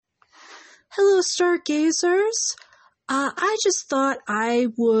Hello, stargazers. I just thought I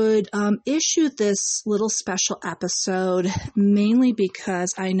would issue this little special episode mainly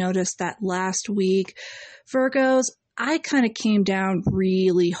because I noticed that last week, Virgos, I kind of came down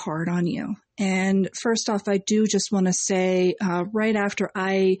really hard on you. And first off, I do just want to say, right after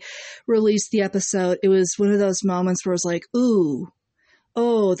I released the episode, it was one of those moments where I was like, oh,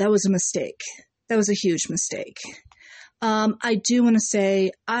 that was a mistake. That was a huge mistake. I do want to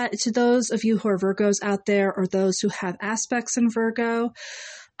say to those of you who are Virgos out there or those who have aspects in Virgo,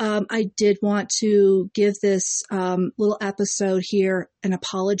 I did want to give this little episode here an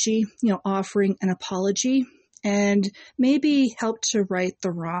apology, offering an apology and maybe help to right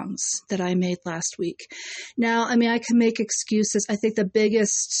the wrongs that I made last week. Now, I can make excuses. I think the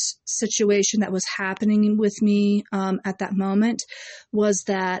biggest situation that was happening with me at that moment was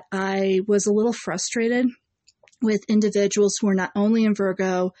that I was a little frustrated with individuals who are not only in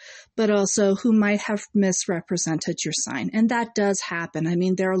Virgo, but also who might have misrepresented your sign. And that does happen.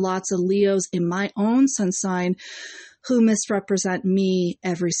 There are lots of Leos in my own sun sign who misrepresent me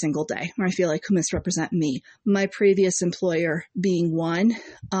every single day, or I feel like who misrepresent me. My previous employer being one,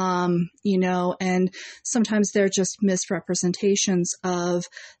 and sometimes they're just misrepresentations of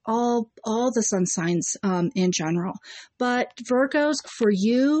all the sun signs in general. But Virgos, for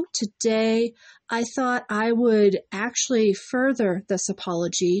you today, I thought I would actually further this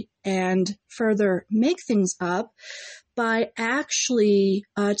apology and further make things up by actually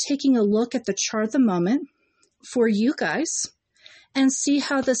taking a look at the chart at the moment for you guys and see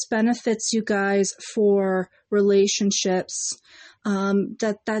how this benefits you guys for relationships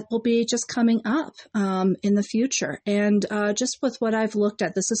that will be just coming up in the future. And just with what I've looked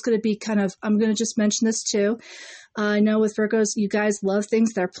at, this is going to be I'm going to just mention this too. I know with Virgos, you guys love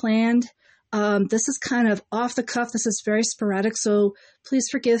things that are planned. This is kind of off the cuff. This is very sporadic, so please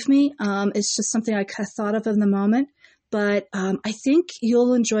forgive me. It's just something I thought of in the moment. But I think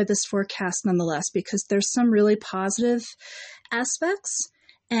you'll enjoy this forecast nonetheless because there's some really positive aspects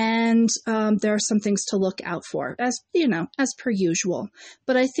and there are some things to look out for, as per usual.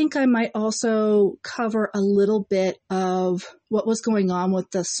 But I think I might also cover a little bit of what was going on with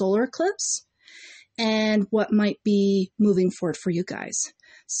the solar eclipse and what might be moving forward for you guys.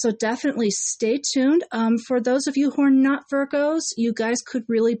 So definitely stay tuned. For those of you who are not Virgos, you guys could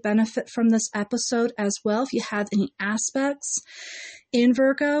really benefit from this episode as well. If you have any aspects in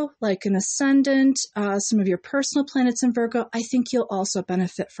Virgo, like an ascendant, some of your personal planets in Virgo, I think you'll also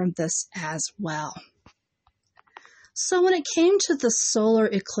benefit from this as well. So when it came to the solar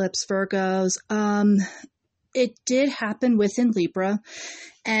eclipse, Virgos, it did happen within Libra.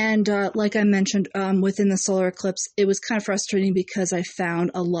 And like I mentioned, within the solar eclipse, it was kind of frustrating because I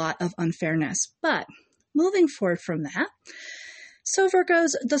found a lot of unfairness. But moving forward from that, so Virgos,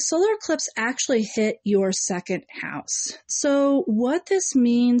 the solar eclipse actually hit your second house. So what this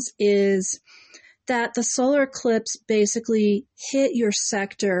means is that the solar eclipse basically hit your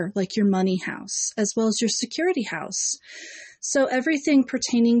sector, like your money house, as well as your security house. So everything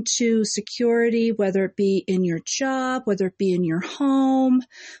pertaining to security, whether it be in your job, whether it be in your home,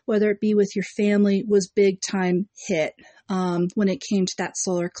 whether it be with your family, was big time hit when it came to that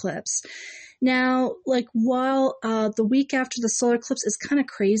solar eclipse. Now, while the week after the solar eclipse is kind of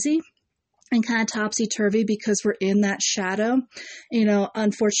crazy and kind of topsy-turvy because we're in that shadow,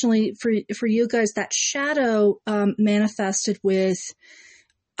 unfortunately for you guys, that shadow manifested with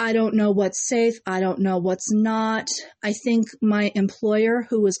I don't know what's safe. I don't know what's not. I think my employer,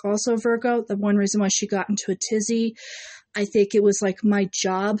 who was also Virgo, the one reason why she got into a tizzy, I think it was like my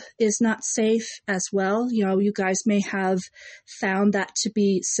job is not safe as well. You guys may have found that to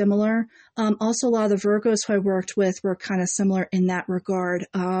be similar. Also, a lot of the Virgos who I worked with were kind of similar in that regard.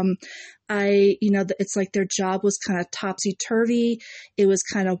 It's like their job was kind of topsy-turvy. It was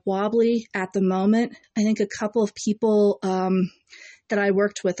kind of wobbly at the moment. I think a couple of people that I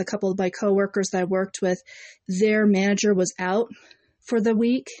worked with, a couple of my coworkers that I worked with, their manager was out for the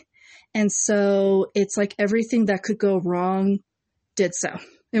week. And so it's like everything that could go wrong did so.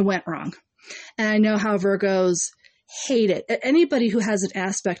 It went wrong. And I know how Virgos hate it. Anybody who has an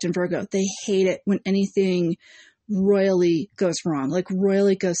aspect in Virgo, they hate it when anything royally goes wrong, like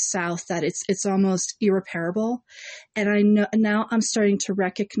royally goes south, that it's almost irreparable. And I know now I'm starting to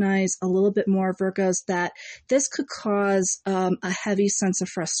recognize a little bit more, Virgos, that this could cause a heavy sense of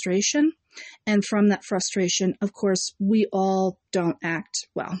frustration. And from that frustration, of course, we all don't act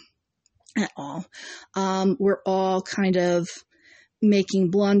well at all. We're all kind of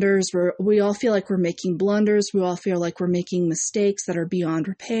making blunders. We all feel like we're making blunders. We all feel like we're making mistakes that are beyond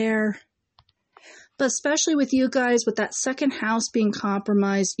repair. But especially with you guys, with that second house being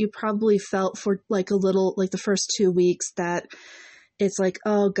compromised, you probably felt for like a little, like the first 2 weeks, that it's like,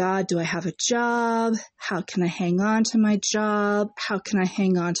 oh God, do I have a job? How can I hang on to my job? How can I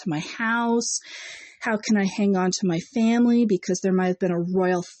hang on to my house? How can I hang on to my family? Because there might have been a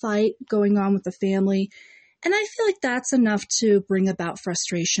royal fight going on with the family. And I feel like that's enough to bring about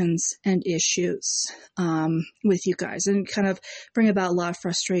frustrations and issues with you guys, and kind of bring about a lot of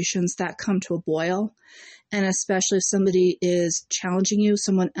frustrations that come to a boil. And especially if somebody is challenging you,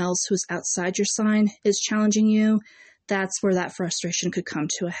 someone else who's outside your sign is challenging you, that's where that frustration could come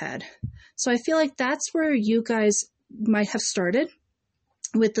to a head. So I feel like that's where you guys might have started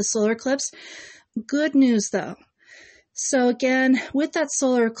with the solar eclipse. Good news though. So again, with that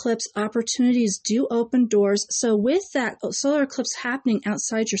solar eclipse, opportunities do open doors. So with that solar eclipse happening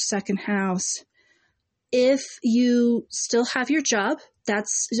outside your second house, if you still have your job,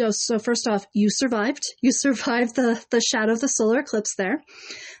 that's, so first off, you survived the shadow of the solar eclipse there.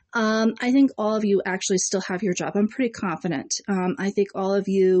 I think all of you actually still have your job. I'm pretty confident. I think all of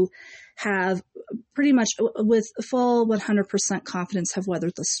you have pretty much with full 100% confidence have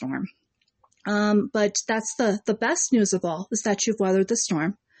weathered the storm. But that's the best news of all, is that you've weathered the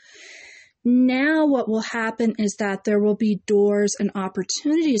storm. Now what will happen is that there will be doors and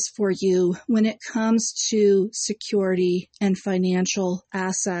opportunities for you when it comes to security and financial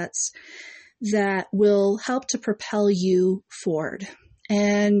assets that will help to propel you forward.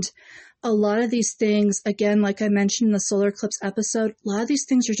 And a lot of these things, again, like I mentioned in the solar eclipse episode, a lot of these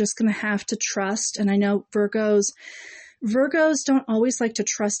things you're just going to have to trust. And I know Virgos don't always like to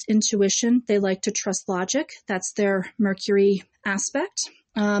trust intuition. They like to trust logic. That's their Mercury aspect.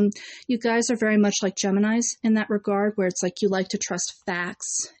 You guys are very much like Geminis in that regard, where it's like you like to trust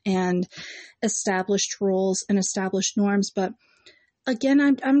facts and established rules and established norms. But again,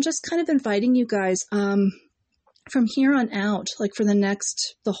 I'm just kind of inviting you guys, from here on out, like for the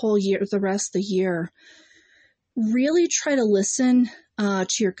whole year, the rest of the year, really try to listen to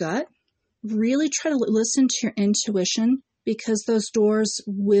your gut. Really try to listen to your intuition, because those doors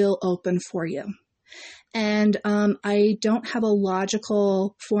will open for you. And I don't have a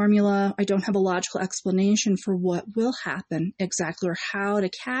logical formula. I don't have a logical explanation for what will happen exactly or how to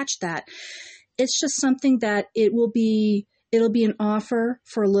catch that. It's just something that it'll be an offer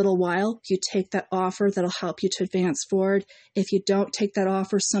for a little while. If you take that offer, that'll help you to advance forward. If you don't take that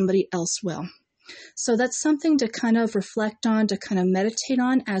offer, somebody else will. So that's something to kind of reflect on, to kind of meditate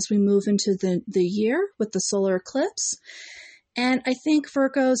on as we move into the year with the solar eclipse. And I think,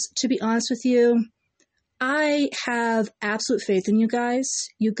 Virgos, to be honest with you, I have absolute faith in you guys.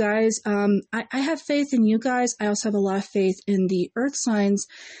 You guys, I have faith in you guys. I also have a lot of faith in the earth signs,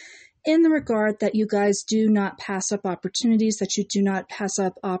 in the regard that you guys do not pass up opportunities, that you do not pass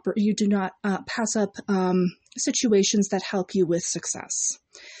up situations that help you with success.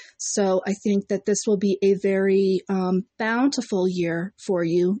 So I think that this will be a very bountiful year for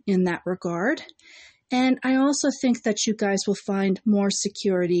you in that regard. And I also think that you guys will find more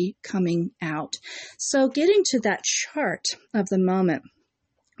security coming out. So getting to that chart of the moment,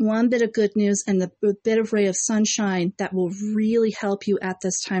 one bit of good news and the bit of ray of sunshine that will really help you at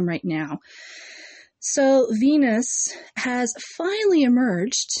this time right now. So Venus has finally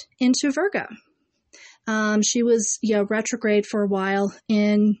emerged into Virgo. She was, retrograde for a while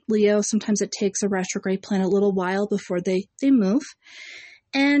in Leo. Sometimes it takes a retrograde planet a little while before they move.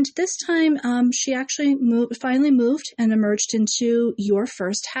 And this time, she actually finally moved and emerged into your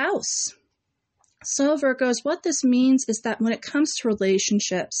first house. So Virgos, what this means is that when it comes to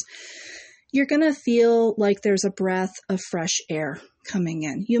relationships, you're going to feel like there's a breath of fresh air coming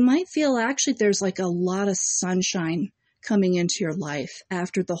in. You might feel actually there's like a lot of sunshine coming into your life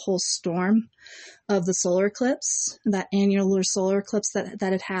after the whole storm of the solar eclipse, that annular solar eclipse that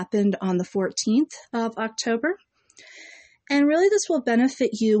had happened on the 14th of October. And really this will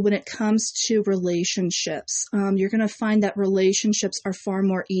benefit you when it comes to relationships. You're going to find that relationships are far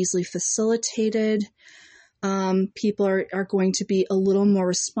more easily facilitated. People are going to be a little more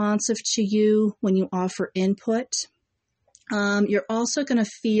responsive to you when you offer input. You're also going to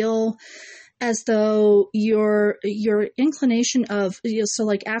feel as though your inclination of, so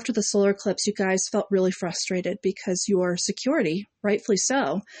like after the solar eclipse, you guys felt really frustrated because your security, rightfully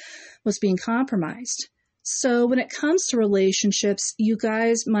so, was being compromised. So when it comes to relationships, you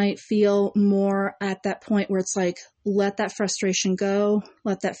guys might feel more at that point where it's like, let that frustration go,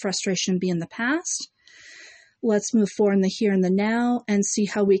 let that frustration be in the past. Let's move forward in the here and the now and see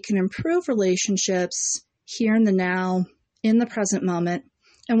how we can improve relationships here and the now, in the present moment,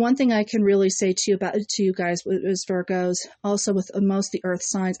 And one thing I can really say to you guys is Virgos, also with most of the earth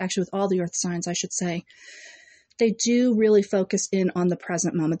signs, actually with all the earth signs, I should say, they do really focus in on the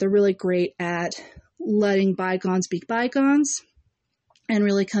present moment. They're really great at letting bygones be bygones and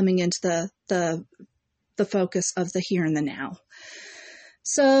really coming into the focus of the here and the now.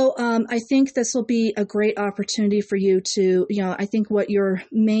 So I think this will be a great opportunity for you to, I think what your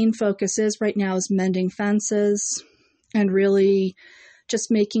main focus is right now is mending fences and really just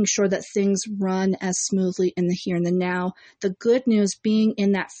making sure that things run as smoothly in the here and the now. The good news being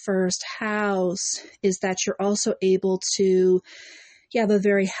in that first house is that you're also able to, you have a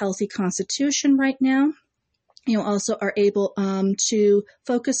very healthy constitution right now. You also are able to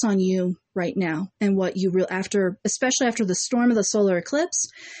focus on you right now and what you especially after the storm of the solar eclipse,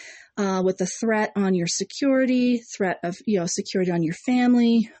 with the threat on your security, threat of, security on your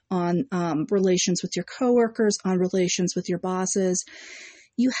family, on relations with your coworkers, on relations with your bosses.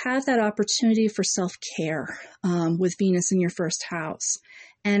 You have that opportunity for self-care with Venus in your first house.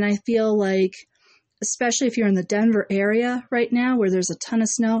 And I feel like, especially if you're in the Denver area right now where there's a ton of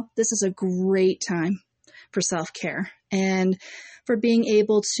snow, this is a great time for self-care and for being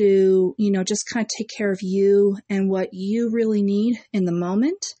able to, just kind of take care of you and what you really need in the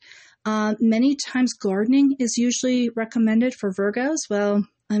moment. Many times gardening is usually recommended for Virgos. Well,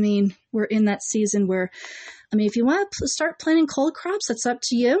 we're in that season where, if you want to start planting cold crops, that's up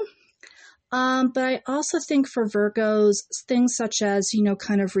to you. But I also think for Virgos, things such as,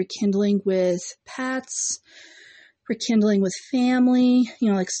 kind of rekindling with pets, rekindling with family,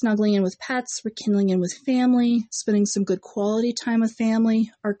 like snuggling in with pets, rekindling in with family, spending some good quality time with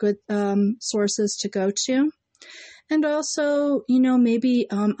family are good sources to go to. And also, maybe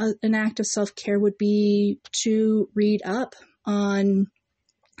an act of self-care would be to read up on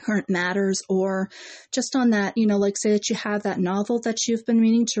current matters or just on that, like say that you have that novel that you've been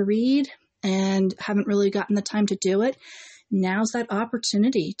meaning to read and haven't really gotten the time to do it. Now's that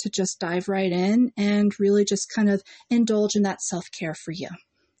opportunity to just dive right in and really just kind of indulge in that self-care for you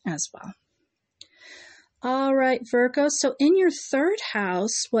as well. All right, Virgo. So in your third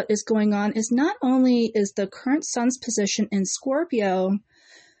house, what is going on is not only is the current sun's position in Scorpio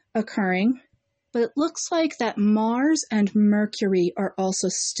occurring, but it looks like that Mars and Mercury are also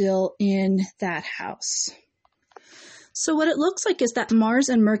still in that house. So what it looks like is that Mars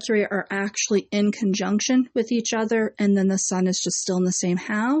and Mercury are actually in conjunction with each other, and then the sun is just still in the same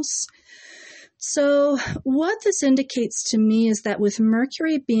house. So what this indicates to me is that with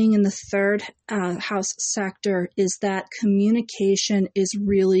Mercury being in the third house sector is that communication is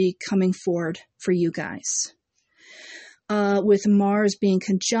really coming forward for you guys. With Mars being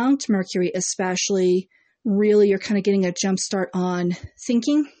conjunct Mercury especially, really you're kind of getting a jump start on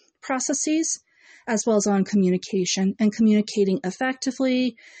thinking processes as well as on communication and communicating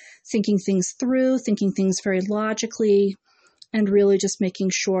effectively, thinking things through, thinking things very logically, and really just making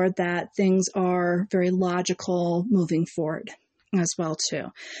sure that things are very logical moving forward as well too.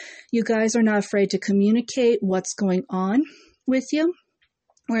 You guys are not afraid to communicate what's going on with you.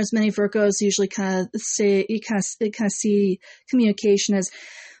 Whereas many Virgos usually kind of see communication as,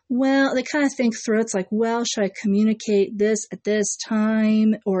 well, they kind of think through. It's like, well, should I communicate this at this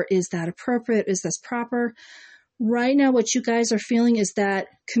time? Or is that appropriate? Is this proper? Right now, what you guys are feeling is that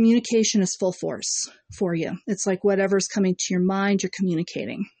communication is full force for you. It's like whatever's coming to your mind, you're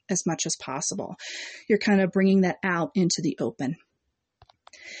communicating as much as possible. You're kind of bringing that out into the open.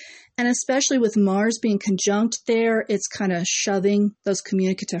 And especially with Mars being conjunct there, it's kind of shoving those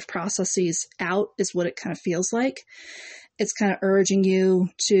communicative processes out is what it kind of feels like. It's kind of urging you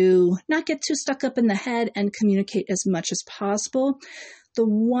to not get too stuck up in the head and communicate as much as possible. The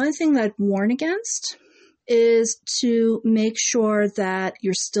one thing that I'd warn against is to make sure that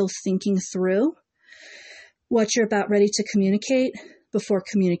you're still thinking through what you're about ready to communicate before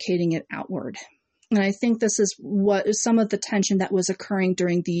communicating it outward. And I think this is what some of the tension that was occurring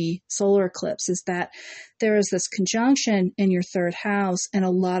during the solar eclipse is that there is this conjunction in your third house and a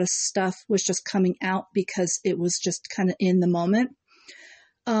lot of stuff was just coming out because it was just kind of in the moment.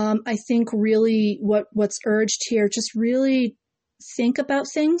 I think really what's urged here, just really think about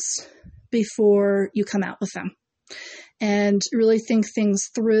things before you come out with them and really think things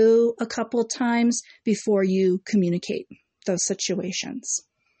through a couple of times before you communicate those situations.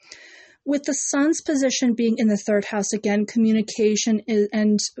 With the sun's position being in the third house, again, communication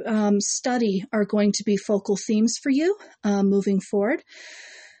and study are going to be focal themes for you moving forward.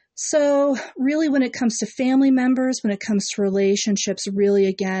 So really when it comes to family members, when it comes to relationships, really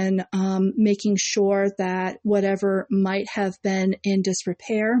again, making sure that whatever might have been in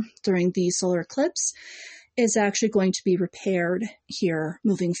disrepair during the solar eclipse is actually going to be repaired here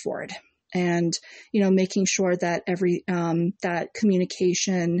moving forward. And, making sure that that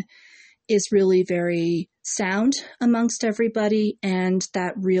communication is really very sound amongst everybody, and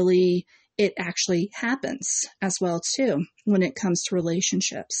that really it actually happens as well too when it comes to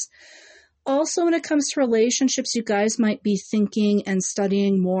relationships. Also, when it comes to relationships, you guys might be thinking and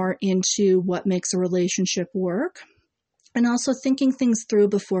studying more into what makes a relationship work, and also thinking things through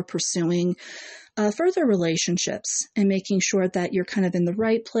before pursuing further relationships, and making sure that you're kind of in the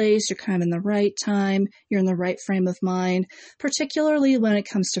right place, you're kind of in the right time, you're in the right frame of mind, particularly when it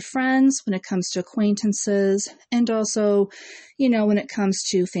comes to friends, when it comes to acquaintances, and also, when it comes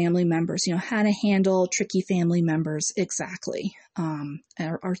to family members, how to handle tricky family members exactly.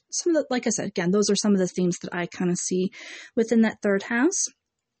 Are some of the, like I said, again, those are some of the themes that I kind of see within that third house.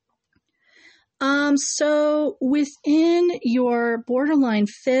 So within your borderline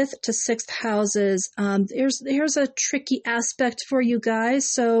 5th to 6th houses, here's a tricky aspect for you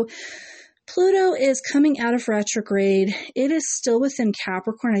guys. So Pluto is coming out of retrograde. It is still within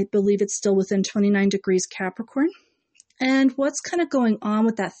Capricorn. I believe it's still within 29 degrees Capricorn. And what's kind of going on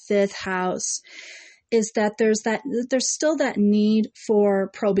with that 5th house is that there's still that need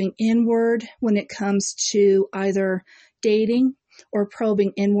for probing inward when it comes to either dating, or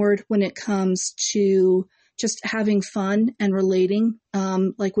probing inward when it comes to just having fun and relating.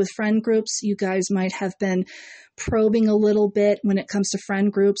 Like with friend groups, you guys might have been probing a little bit when it comes to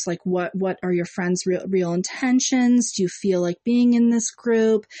friend groups, like what are your friends' real intentions? Do you feel like being in this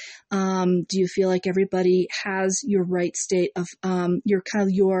group? Do you feel like everybody has your right state of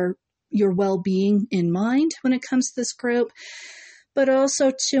your well-being in mind when it comes to this group? But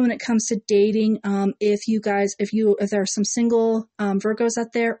also too, when it comes to dating, if there are some single Virgos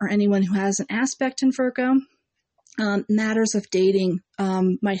out there, or anyone who has an aspect in Virgo, matters of dating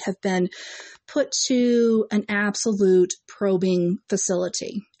might have been put to an absolute probing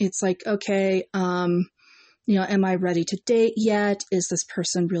facility. It's like, okay, am I ready to date yet? Is this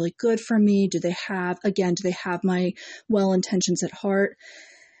person really good for me? Do they have my well intentions at heart?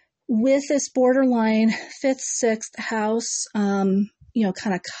 With this borderline 5th, 6th house, kind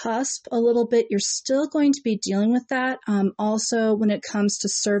of cusp a little bit, you're still going to be dealing with that. Also, when it comes to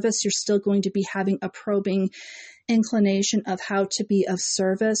service, you're still going to be having a probing inclination of how to be of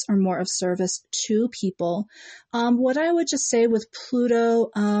service or more of service to people. What I would just say with Pluto,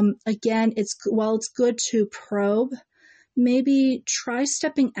 again, while it's good to probe, maybe try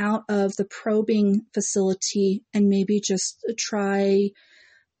stepping out of the probing facility and maybe just try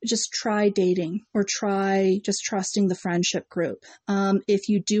dating, or try just trusting the friendship group. If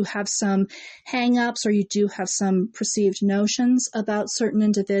you do have some hang-ups, or you do have some perceived notions about certain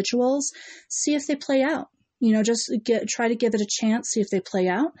individuals, see if they play out. Try to give it a chance, see if they play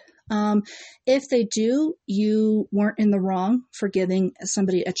out. If they do, you weren't in the wrong for giving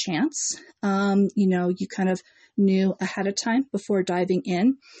somebody a chance. You kind of knew ahead of time before diving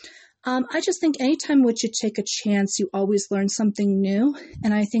in. I just think anytime in which you take a chance, you always learn something new.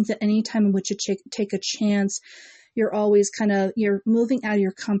 And I think that anytime in which you take a chance, you're always you're moving out of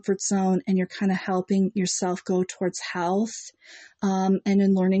your comfort zone, and you're kind of helping yourself go towards health, and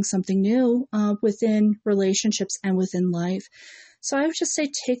in learning something new within relationships and within life. So I would just say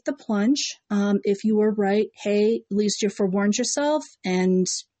take the plunge. If you were right, hey, at least you forewarned yourself, and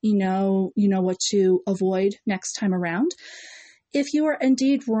you know what to avoid next time around. If you are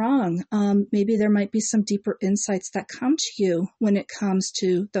indeed wrong, maybe there might be some deeper insights that come to you when it comes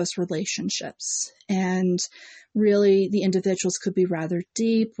to those relationships. And really, the individuals could be rather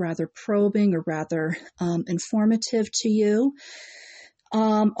deep, rather probing, or rather informative to you.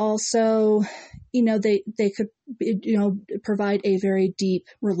 Also, they could, provide a very deep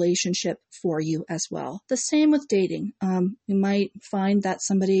relationship for you as well. The same with dating. You might find that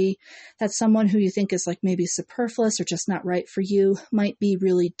someone who you think is like maybe superfluous or just not right for you might be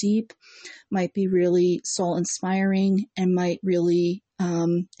really deep, might be really soul inspiring, and might really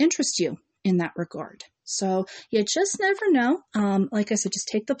interest you in that regard. So you just never know. Like I said, just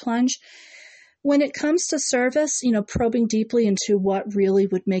take the plunge. When it comes to service, probing deeply into what really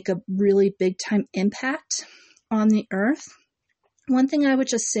would make a really big time impact on the earth, one thing I would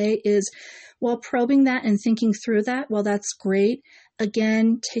just say is, while probing that and thinking through that, well, that's great.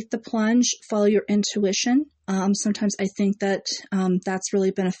 Again, take the plunge, follow your intuition. Sometimes I think that that's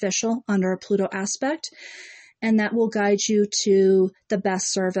really beneficial under a Pluto aspect, and that will guide you to the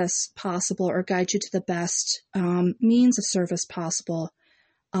best service possible, or guide you to the best means of service possible.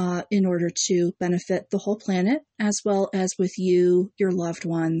 In order to benefit the whole planet, as well as with you, your loved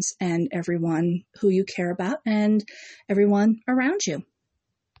ones, and everyone who you care about, and everyone around you.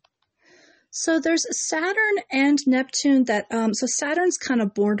 So there's Saturn and Neptune so Saturn's kind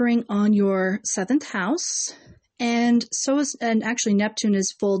of bordering on your seventh house. And actually Neptune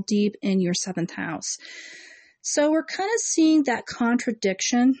is full deep in your seventh house. So we're kind of seeing that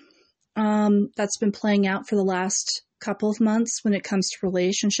contradiction that's been playing out for the last couple of months when it comes to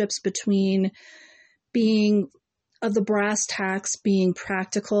relationships between being of the brass tacks, being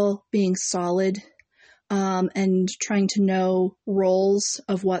practical, being solid, and trying to know roles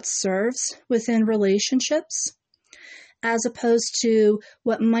of what serves within relationships, as opposed to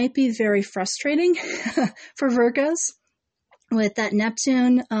what might be very frustrating for Virgos. With that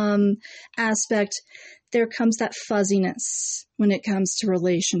Neptune aspect, there comes that fuzziness when it comes to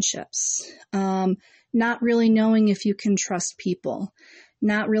relationships. Not really knowing if you can trust people,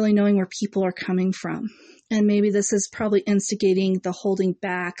 not really knowing where people are coming from. And maybe this is probably instigating the holding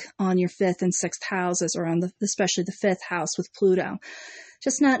back on your fifth and sixth houses, or especially the fifth house with Pluto.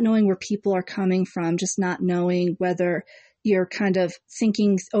 Just not knowing where people are coming from, just not knowing whether you're kind of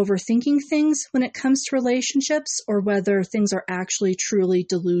overthinking things when it comes to relationships, or whether things are actually truly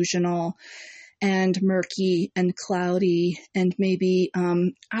delusional and murky and cloudy. And maybe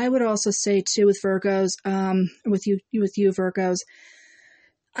I would also say too with Virgos, with you Virgos,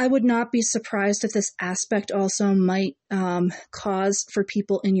 I would not be surprised if this aspect also might cause for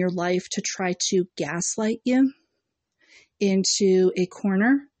people in your life to try to gaslight you into a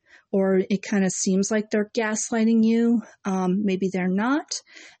corner, or it kind of seems like they're gaslighting you. Maybe they're not,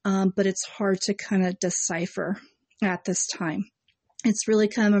 but it's hard to kind of decipher at this time. It's really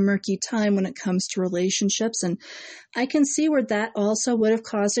kind of a murky time when it comes to relationships. And I can see where that also would have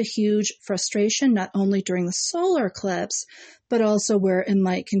caused a huge frustration, not only during the solar eclipse, but also where it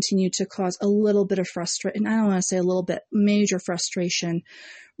might continue to cause a little bit of frustration. I don't want to say a little bit, major frustration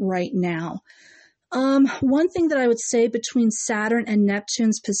right now. One thing that I would say between Saturn and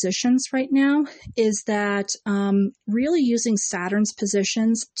Neptune's positions right now is that really using Saturn's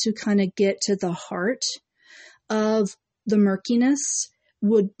positions to kind of get to the heart of the murkiness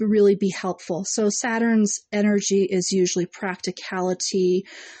would really be helpful. So Saturn's energy is usually practicality.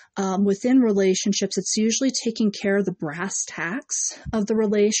 Within relationships, it's usually taking care of the brass tacks of the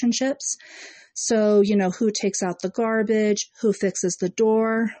relationships. So, who takes out the garbage, who fixes the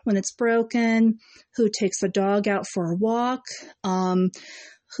door when it's broken, who takes the dog out for a walk,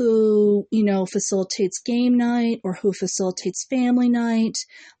 who, facilitates game night, or who facilitates family night.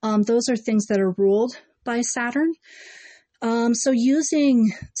 Those are things that are ruled by Saturn. So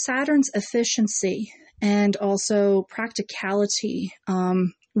using Saturn's efficiency and also practicality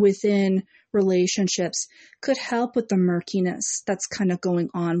within relationships could help with the murkiness that's kind of going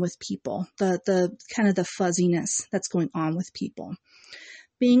on with people, the kind of the fuzziness that's going on with people.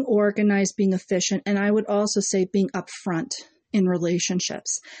 Being organized, being efficient, and I would also say being upfront in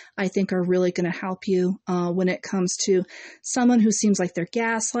relationships, I think are really going to help you when it comes to someone who seems like they're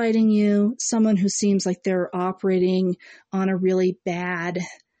gaslighting you, someone who seems like they're operating on a really bad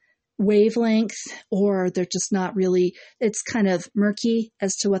wavelength, or they're just not really, it's kind of murky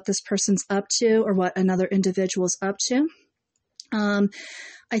as to what this person's up to or what another individual's up to.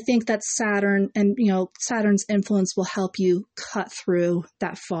 I think that Saturn and, Saturn's influence will help you cut through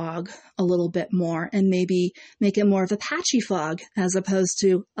that fog a little bit more and maybe make it more of a patchy fog as opposed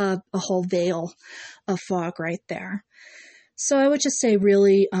to a whole veil of fog right there. So I would just say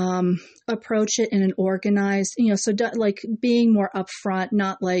really approach it in an organized, like being more upfront,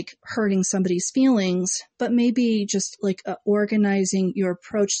 not like hurting somebody's feelings, but maybe just like organizing your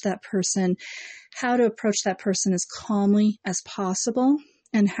approach to that person, how to approach that person as calmly as possible,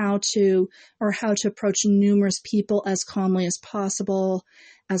 and how to approach numerous people as calmly as possible,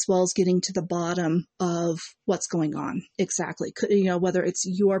 as well as getting to the bottom of what's going on exactly. Whether it's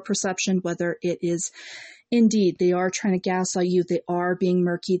your perception, whether it is indeed they are trying to gaslight you, they are being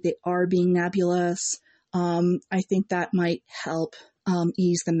murky, they are being nebulous. I think that might help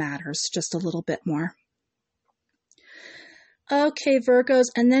ease the matters just a little bit more. Okay, Virgos,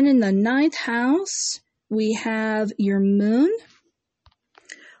 and then in the ninth house, we have your moon,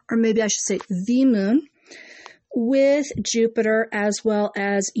 or maybe I should say the moon, with Jupiter as well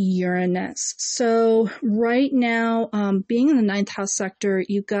as Uranus. So right now, being in the ninth house sector,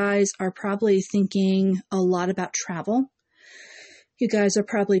 you guys are probably thinking a lot about travel. You guys are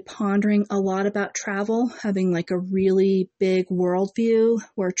probably pondering a lot about travel, having like a really big worldview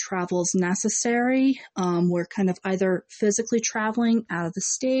where travel is necessary. We're kind of either physically traveling out of the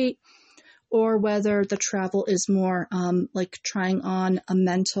state, or whether the travel is more like trying on a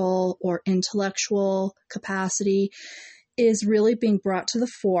mental or intellectual capacity is really being brought to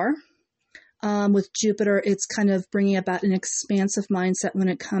the fore. With Jupiter, it's kind of bringing about an expansive mindset when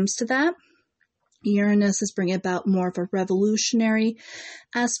it comes to that. Uranus is bringing about more of a revolutionary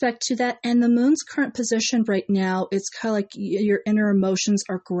aspect to that. And the moon's current position right now, it's kind of like your inner emotions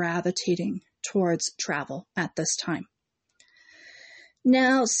are gravitating towards travel at this time.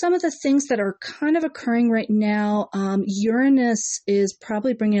 Now, some of the things that are kind of occurring right now, Uranus is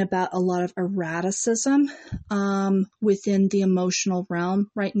probably bringing about a lot of erraticism within the emotional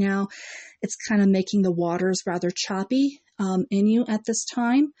realm right now. It's kind of making the waters rather choppy in you at this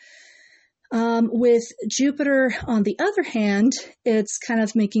time. With Jupiter, on the other hand, it's kind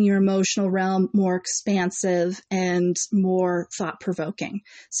of making your emotional realm more expansive and more thought-provoking.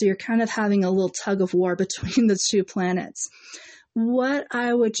 So you're kind of having a little tug of war between the two planets. What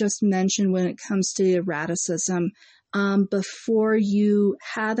I would just mention when it comes to erraticism, before you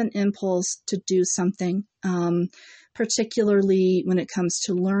have an impulse to do something, particularly when it comes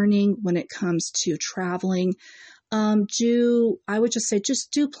to learning, when it comes to traveling, I would just say,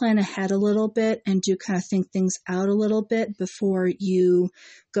 just do plan ahead a little bit and do kind of think things out a little bit before you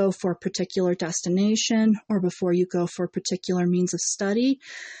go for a particular destination or before you go for a particular means of study,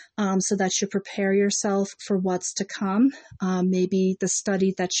 so that you prepare yourself for what's to come. Maybe the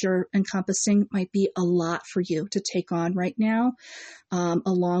study that you're encompassing might be a lot for you to take on right now,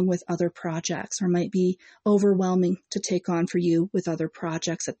 along with other projects, or might be overwhelming to take on for you with other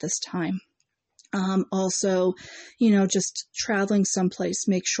projects at this time. Also, just traveling someplace,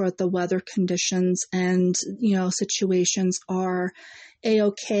 make sure that the weather conditions and, situations are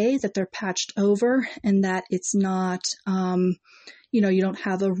A-okay, that they're patched over, and that it's not, you don't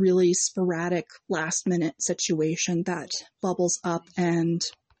have a really sporadic last minute situation that bubbles up and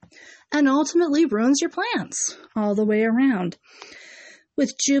ultimately ruins your plans all the way around.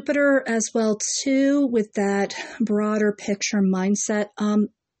 With Jupiter as well, too, with that broader picture mindset,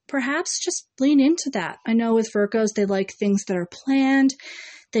 perhaps just lean into that. I know with Virgos, they like things that are planned.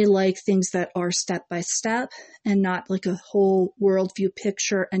 They like things that are step by step and not like a whole worldview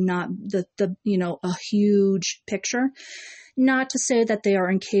picture and not a huge picture. Not to say that they are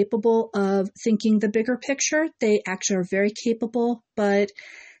incapable of thinking the bigger picture. They actually are very capable, but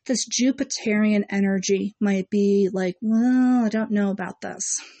this Jupiterian energy might be like, well, I don't know about this.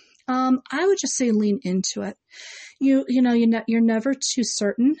 I would just say lean into it. You're never too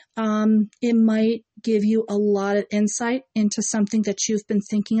certain. It might give you a lot of insight into something that you've been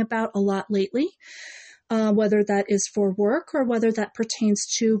thinking about a lot lately, whether that is for work or whether that pertains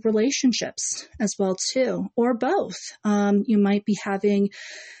to relationships as well too, or both. You might be having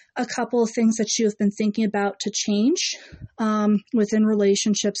a couple of things that you've been thinking about to change within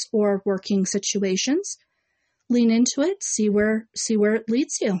relationships or working situations. Lean into it, see where it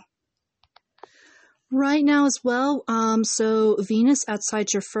leads you. Right now as well, so Venus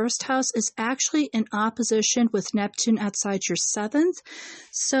outside your first house is actually in opposition with Neptune outside your seventh.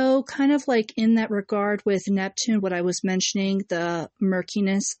 So kind of like in that regard with Neptune, what I was mentioning, the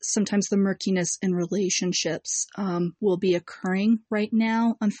murkiness, sometimes the murkiness in relationships will be occurring right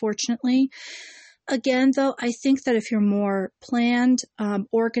now, unfortunately. Again, though, I think that if you're more planned,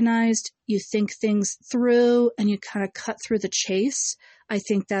 organized, you think things through and you kind of cut through the chase, I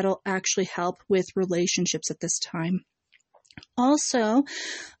think that'll actually help with relationships at this time. Also,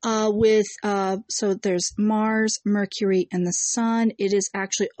 so there's Mars, Mercury, and the Sun. It is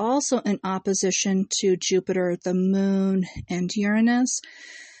actually also in opposition to Jupiter, the Moon, and Uranus.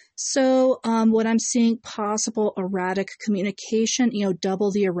 So what I'm seeing, possible erratic communication, double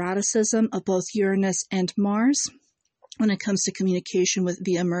the erraticism of both Uranus and Mars when it comes to communication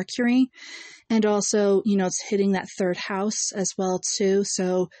via Mercury. And also, it's hitting that third house as well, too.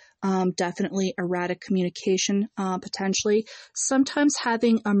 So definitely erratic communication, potentially. Sometimes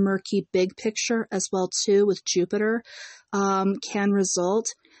having a murky big picture as well, too, with Jupiter can result.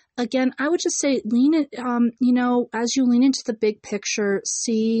 Again, I would just say as you lean into the big picture,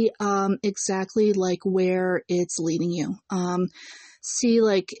 see exactly like where it's leading you. See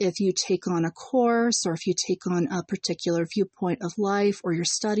like if you take on a course or if you take on a particular viewpoint of life or you're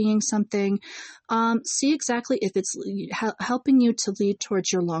studying something. See exactly if it's helping you to lead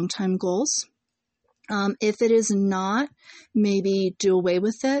towards your long-term goals. If it is not, maybe do away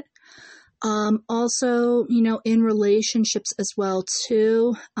with it. Also, in relationships as well,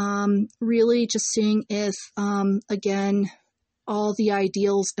 too, really just seeing if, again, all the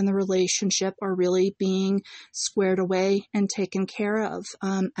ideals in the relationship are really being squared away and taken care of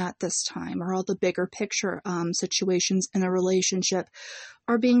at this time, or all the bigger picture situations in a relationship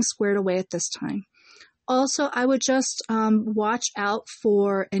are being squared away at this time. Also, I would just watch out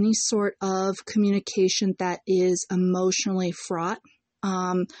for any sort of communication that is emotionally fraught.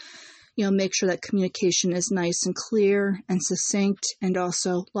 Make sure that communication is nice and clear and succinct and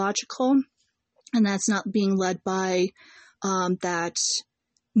also logical. And that's not being led by that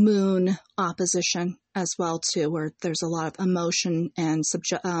moon opposition as well, too, where there's a lot of emotion and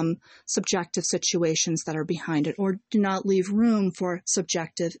subjective situations that are behind it, or do not leave room for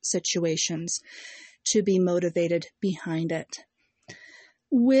subjective situations to be motivated behind it.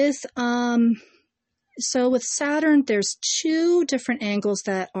 With Saturn, there's two different angles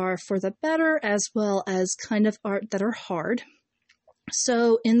that are for the better as well as kind of that are hard.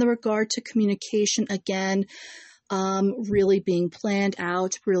 So in the regard to communication, again, really being planned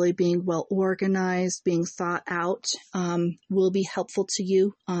out, really being well organized, being thought out, will be helpful to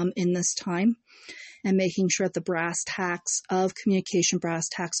you in this time. And making sure that the brass tacks of communication, brass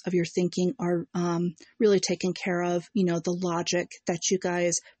tacks of your thinking are really taken care of. You know, the logic that you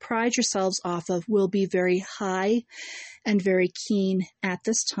guys pride yourselves off of will be very high and very keen at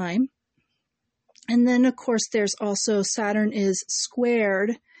this time. And then, of course, there's also Saturn is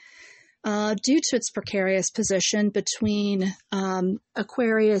squared due to its precarious position between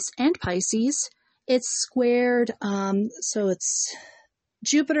Aquarius and Pisces. It's squared, so it's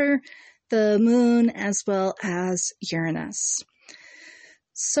Jupiter, the moon, as well as Uranus.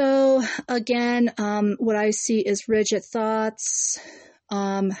 So again, what I see is rigid thoughts,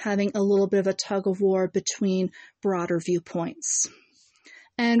 having a little bit of a tug of war between broader viewpoints.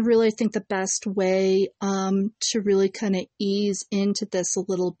 And really, I think the best way to really kind of ease into this a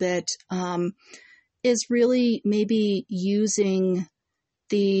little bit is really maybe using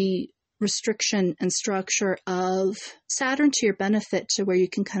the restriction and structure of Saturn to your benefit, to where you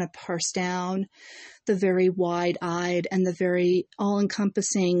can kind of parse down the very wide-eyed and the very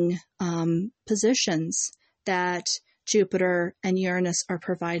all-encompassing positions that Jupiter and Uranus are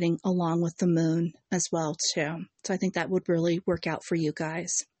providing, along with the moon as well, too. So I think that would really work out for you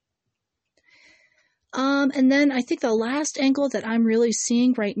guys. And then I think the last angle that I'm really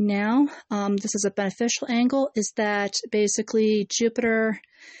seeing right now, this is a beneficial angle, is that basically Jupiter,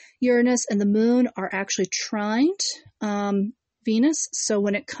 Uranus, and the moon are actually trined Venus. So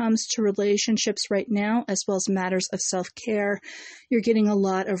when it comes to relationships right now, as well as matters of self-care, you're getting a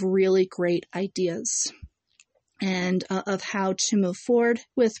lot of really great ideas and of how to move forward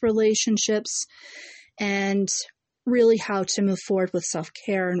with relationships, and really how to move forward with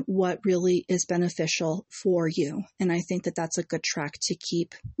self-care and what really is beneficial for you. And I think that that's a good track to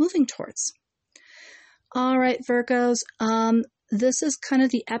keep moving towards. All right, Virgos. This is kind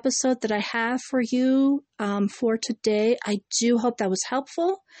of the episode that I have for you for today. I do hope that was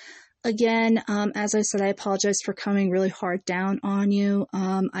helpful. Again, as I said, I apologize for coming really hard down on you.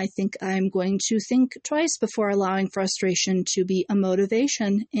 I think I'm going to think twice before allowing frustration to be a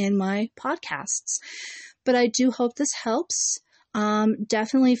motivation in my podcasts. But I do hope this helps.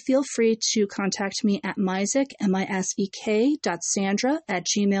 Definitely feel free to contact me at misek,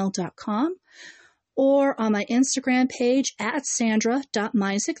 misek.sandra@gmail.com, or on my Instagram page at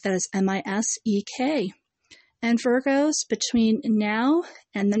sandra.misek, that is MISEK. And Virgos, between now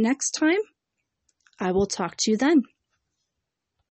and the next time, I will talk to you then.